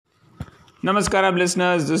Namaskaram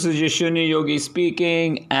listeners, this is Yashuni Yogi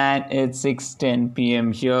speaking and it's 6:10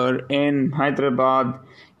 p.m. here in Hyderabad.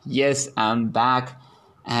 Yes, I'm back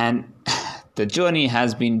and the journey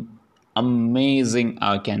has been amazing,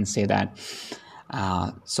 I can say that.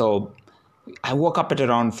 So I woke up at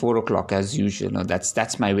around 4 o'clock as usual.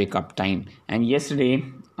 That's my wake up time. And yesterday,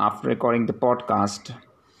 after recording the podcast,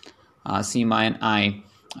 Seema and I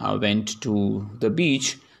went to the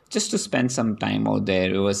beach just to spend some time out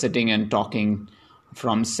there. We were sitting and talking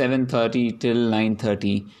from 7:30 till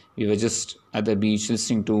 9:30. We were just at the beach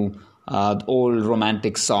listening to old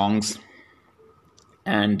romantic songs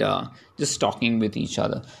and just talking with each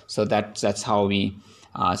other. So that's how we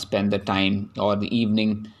spend the time or the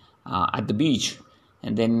evening at the beach,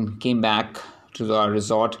 and then came back to our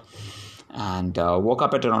resort and woke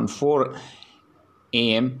up at around 4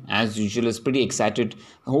 a.m. as usual. Is pretty excited.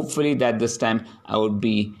 Hopefully that this time I would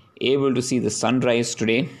be able to see the sunrise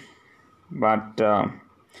today. But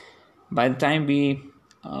by the time we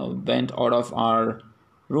went out of our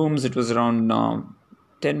rooms, it was around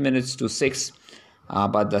 10 minutes to 6.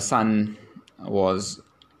 But the sun was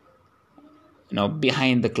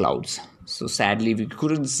behind the clouds. So sadly we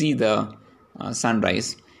couldn't see the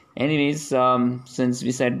sunrise. Anyways, since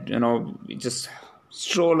we said, we just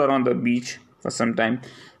stroll around the beach for some time,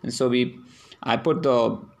 and so I put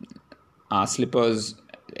the slippers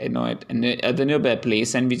at the nearby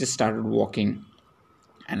place, and we just started walking.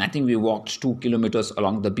 And I think we walked 2 kilometers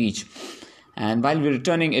along the beach, and while we were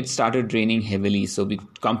returning it started raining heavily, so we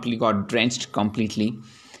got drenched completely.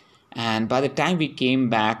 And by the time we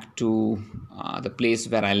came back to the place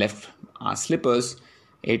where I left our slippers,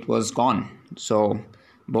 it was gone. So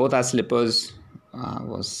both our slippers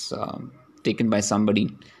was taken by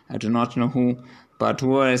somebody. I do not know who, but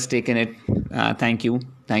whoever has taken it, thank you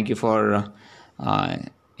for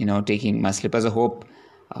taking my slippers. I hope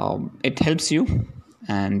it helps you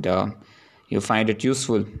and you find it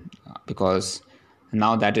useful, because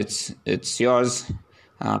now that it's yours,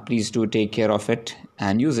 please do take care of it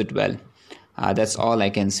and use it well. That's all I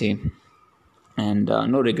can say, and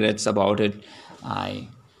no regrets about it. I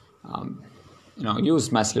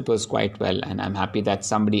used my slippers quite well, and I'm happy that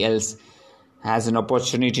somebody else has an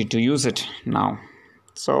opportunity to use it now.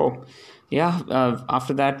 So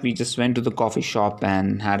after that we just went to the coffee shop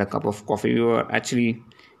and had a cup of coffee. We were actually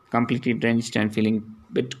completely drenched and feeling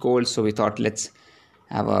a bit cold, so we thought let's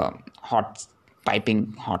have a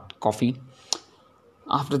piping hot coffee.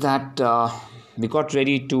 After that we got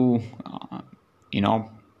ready to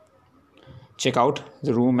check out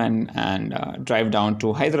the room and drive down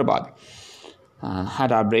to Hyderabad.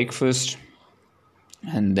 Had our breakfast,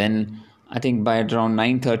 and then I think by around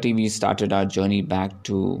 9:30 we started our journey back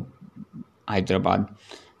to Hyderabad.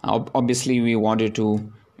 Obviously we wanted to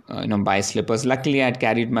buy slippers. Luckily I had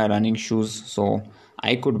carried my running shoes, so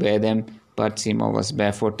I could wear them, but Seema was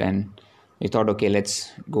barefoot, and we thought, okay,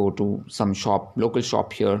 let's go to some local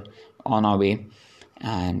shop here on our way,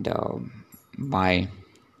 and buy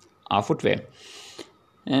our footwear.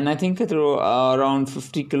 And I think through around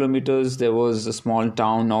 50 kilometers, there was a small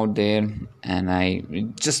town out there, and I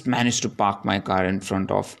just managed to park my car in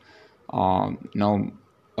front of,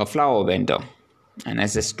 a flower vendor. And I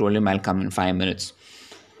just told him I'll come in 5 minutes.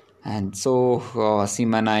 And so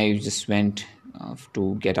Seema and I just went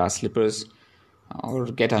to get our slippers, or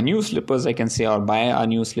get our new slippers, I can say, or buy our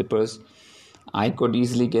new slippers. I could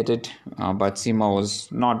easily get it, but Seema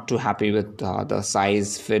was not too happy with the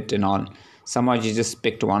size, fit and all. Somehow she just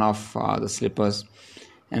picked one of the slippers.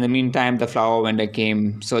 In the meantime, the flower vendor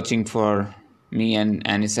came searching for me,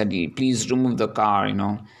 and he said, please remove the car,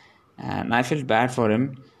 And I felt bad for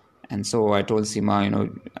him. And so I told Seema,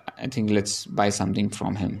 I think let's buy something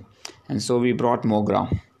from him. And so we brought Mogra,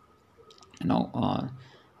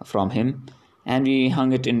 from him. And we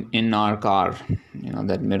hung it in our car,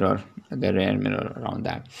 that mirror, the rear mirror around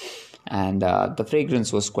that. And the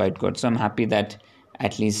fragrance was quite good. So I'm happy that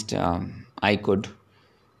at least I could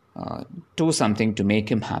do something to make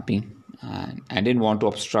him happy. I didn't want to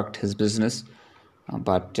obstruct his business.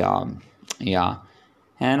 But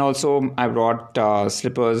And also I brought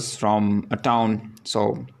slippers from a town.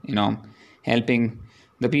 So, helping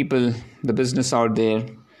the people, the business out there,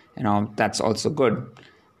 that's also good.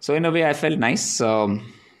 So in a way I felt nice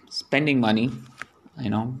spending money,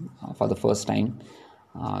 for the first time,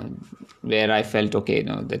 where I felt, okay,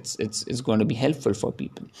 it's going to be helpful for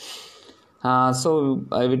people. So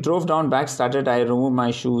we drove down back, I removed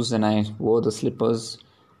my shoes and I wore the slippers,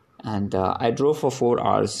 and I drove for 4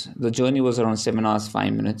 hours. The journey was around 7 hours,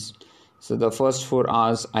 5 minutes. So the first 4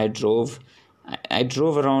 hours I drove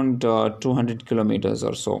around 200 kilometers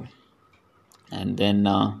or so. And then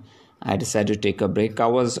I decided to take a break. I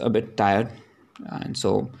was a bit tired, and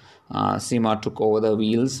so Seema took over the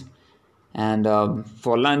wheels. And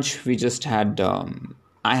for lunch, we just had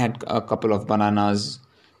I had a couple of bananas,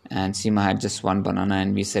 and Seema had just one banana,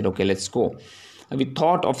 and we said, okay, let's go. We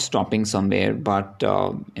thought of stopping somewhere, but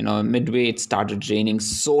midway it started raining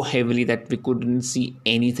so heavily that we couldn't see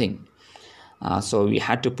anything. So we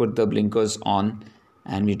had to put the blinkers on,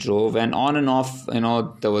 and we drove, and on and off,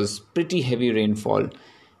 there was pretty heavy rainfall,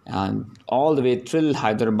 and all the way till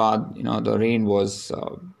Hyderabad, the rain was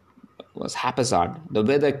haphazard. The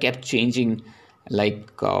weather kept changing,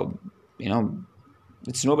 like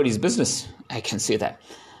it's nobody's business. I can say that.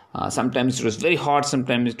 Sometimes it was very hot,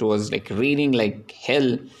 sometimes it was like raining like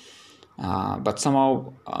hell. But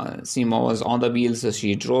somehow Seema was on the wheels, so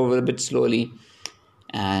she drove a bit slowly,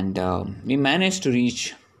 and we managed to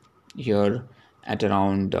reach here at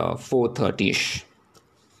around 4:30ish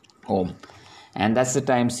home. And that's the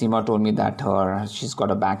time Seema told me that she's got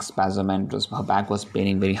a back spasm and her back was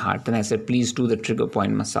paining very hard. Then I said, please do the trigger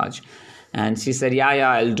point massage. And she said, yeah,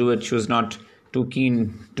 I'll do it. She was not too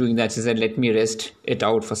keen doing that. She said, let me rest it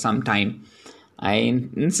out for some time. I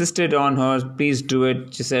insisted on her, please do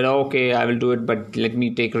it. She said, okay, I will do it, but let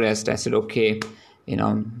me take rest. I said, okay. She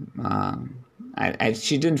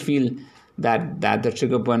didn't feel that the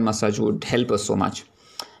trigger point massage would help us so much.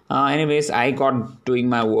 Anyways, I got doing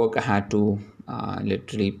my work. I had to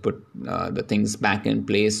literally put the things back in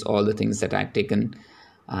place, all the things that I'd taken,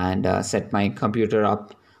 and set my computer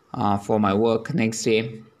up for my work next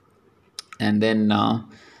day. And then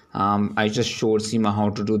I just showed Seema how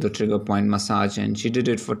to do the trigger point massage, and she did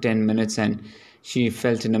it for 10 minutes and she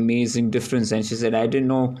felt an amazing difference. And she said, I didn't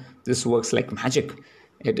know this works like magic.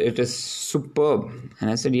 It is superb. And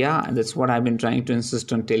I said, yeah, that's what I've been trying to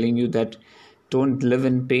insist on telling you, that don't live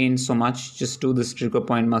in pain so much. Just do this trigger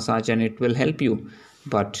point massage and it will help you.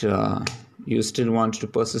 But you still want to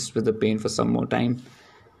persist with the pain for some more time.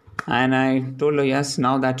 And I told her, yes,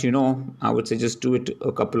 now that you know, I would say just do it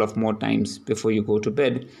a couple of more times before you go to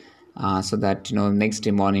bed, so that, next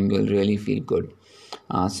day morning you'll really feel good.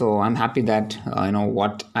 So I'm happy that,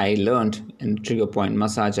 what I learned in trigger point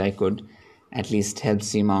massage, I could at least help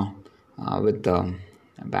Seema with the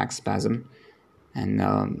back spasm. And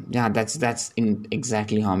that's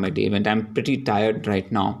exactly how my day went. I'm pretty tired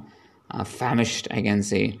right now, famished, I can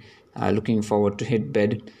say, looking forward to hit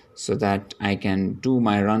bed so that I can do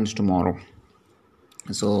my runs tomorrow.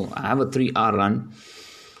 So I have a 3-hour run.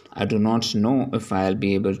 I do not know if I'll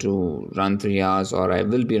be able to run 3 hours or I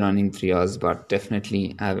will be running 3 hours, but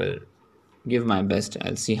definitely I will give my best.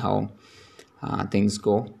 I'll see how things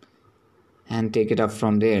go and take it up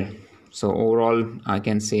from there. So overall, I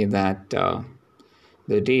can say that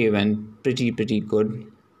the day went pretty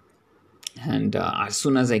good. And as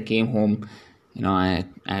soon as I came home, I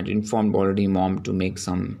had informed already mom to make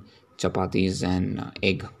some chapatis and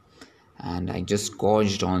egg, and I just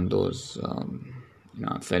gorged on those.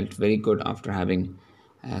 I felt very good after having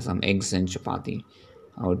some eggs and chapati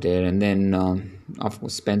out there. And then of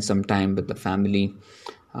course spent some time with the family.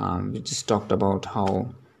 We just talked about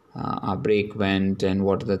how our break went and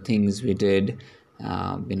what are the things we did,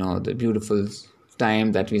 the beautiful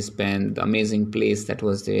time that we spent, the amazing place that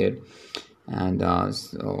was there. And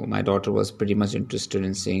so my daughter was pretty much interested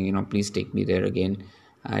in saying, please take me there again.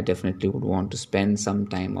 I definitely would want to spend some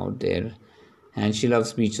time out there. And she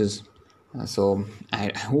loves beaches. So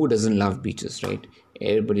who doesn't love beaches, right?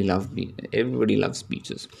 Everybody loves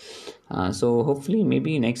beaches. So hopefully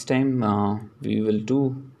maybe next time we will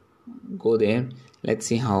go there. Let's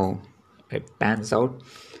see how it pans out.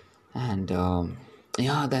 And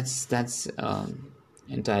that's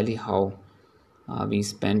entirely how we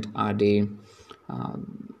spent our day.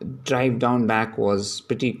 Drive down back was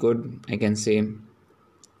pretty good, I can say.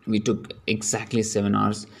 We took exactly 7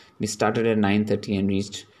 hours. We started at 9:30 and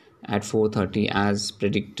reached at 4:30 as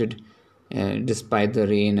predicted, despite the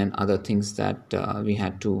rain and other things that we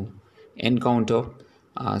had to encounter.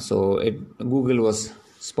 So Google was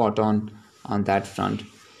spot on that front.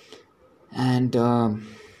 And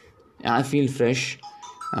I feel fresh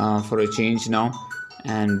for a change now,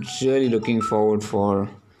 and really looking forward for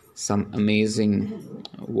some amazing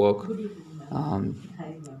work,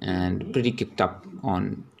 and pretty kicked up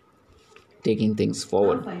on taking things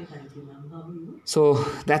forward. So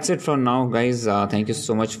that's it for now, guys. Thank you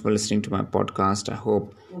so much for listening to my podcast. I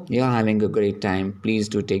hope you're having a great time. Please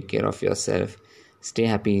do take care of yourself. Stay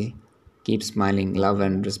happy. Keep smiling. Love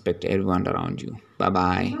and respect everyone around you.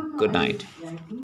 Bye-bye. Good night.